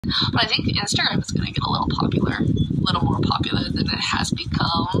But I think Instagram is going to get a little more popular than it has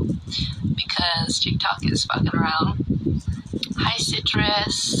become, because TikTok is fucking around. Hi,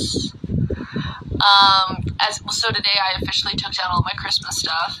 Citrus. So today I officially took down all my Christmas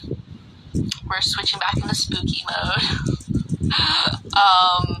stuff. We're switching back into spooky mode.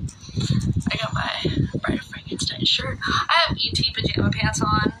 I got my Bride of Frankenstein shirt. I have ET pajama pants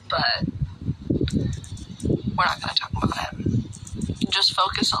on, but we're not going to talk about it. Just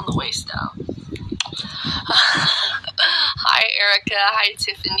focus on the waist down. Hi, Erica. Hi,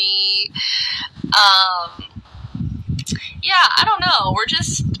 Tiffany. Yeah, I don't know. We're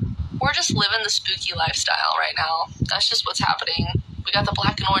just living the spooky lifestyle right now. That's just what's happening. We got the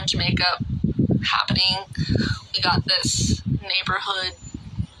black and orange makeup happening. We got this neighborhood.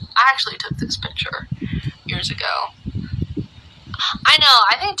 I actually took this picture years ago. I know.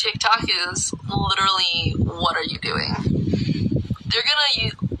 I think TikTok is literally, what are you doing? They're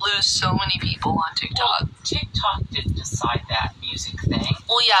gonna lose so many people on TikTok. Well, TikTok didn't decide that music thing.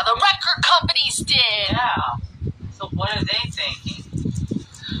 Well, yeah, the record companies did. Yeah. So what are they thinking?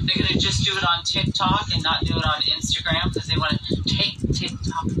 They're gonna just do it on TikTok and not do it on Instagram because they want to take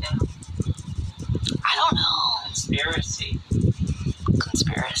TikTok down? I don't know.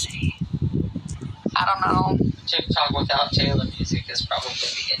 Conspiracy. I don't know. TikTok without Taylor music is probably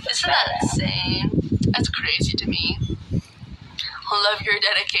the end of Isn't that insane? That's crazy to me. Love your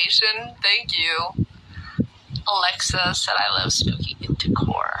dedication. Thank you. Alexa said I love spooky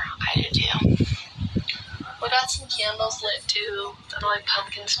decor. I do too. We got some candles lit too that are like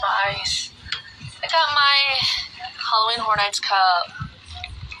pumpkin spice. I got my Halloween Horror Nights cup.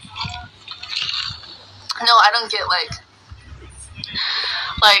 No, I don't get like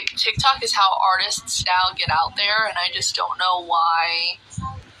TikTok is how artists now get out there, and I just don't know why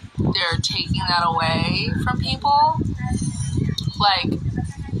they're taking that away from people. Like,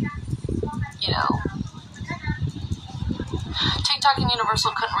 you know, TikTok and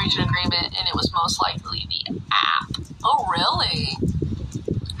Universal couldn't reach an agreement, and it was most likely the app. Oh, really?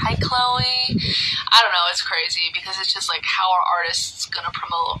 Hi, Chloe. I don't know, it's crazy, because it's just like, how are artists gonna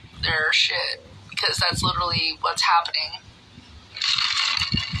promote their shit? Because that's literally what's happening.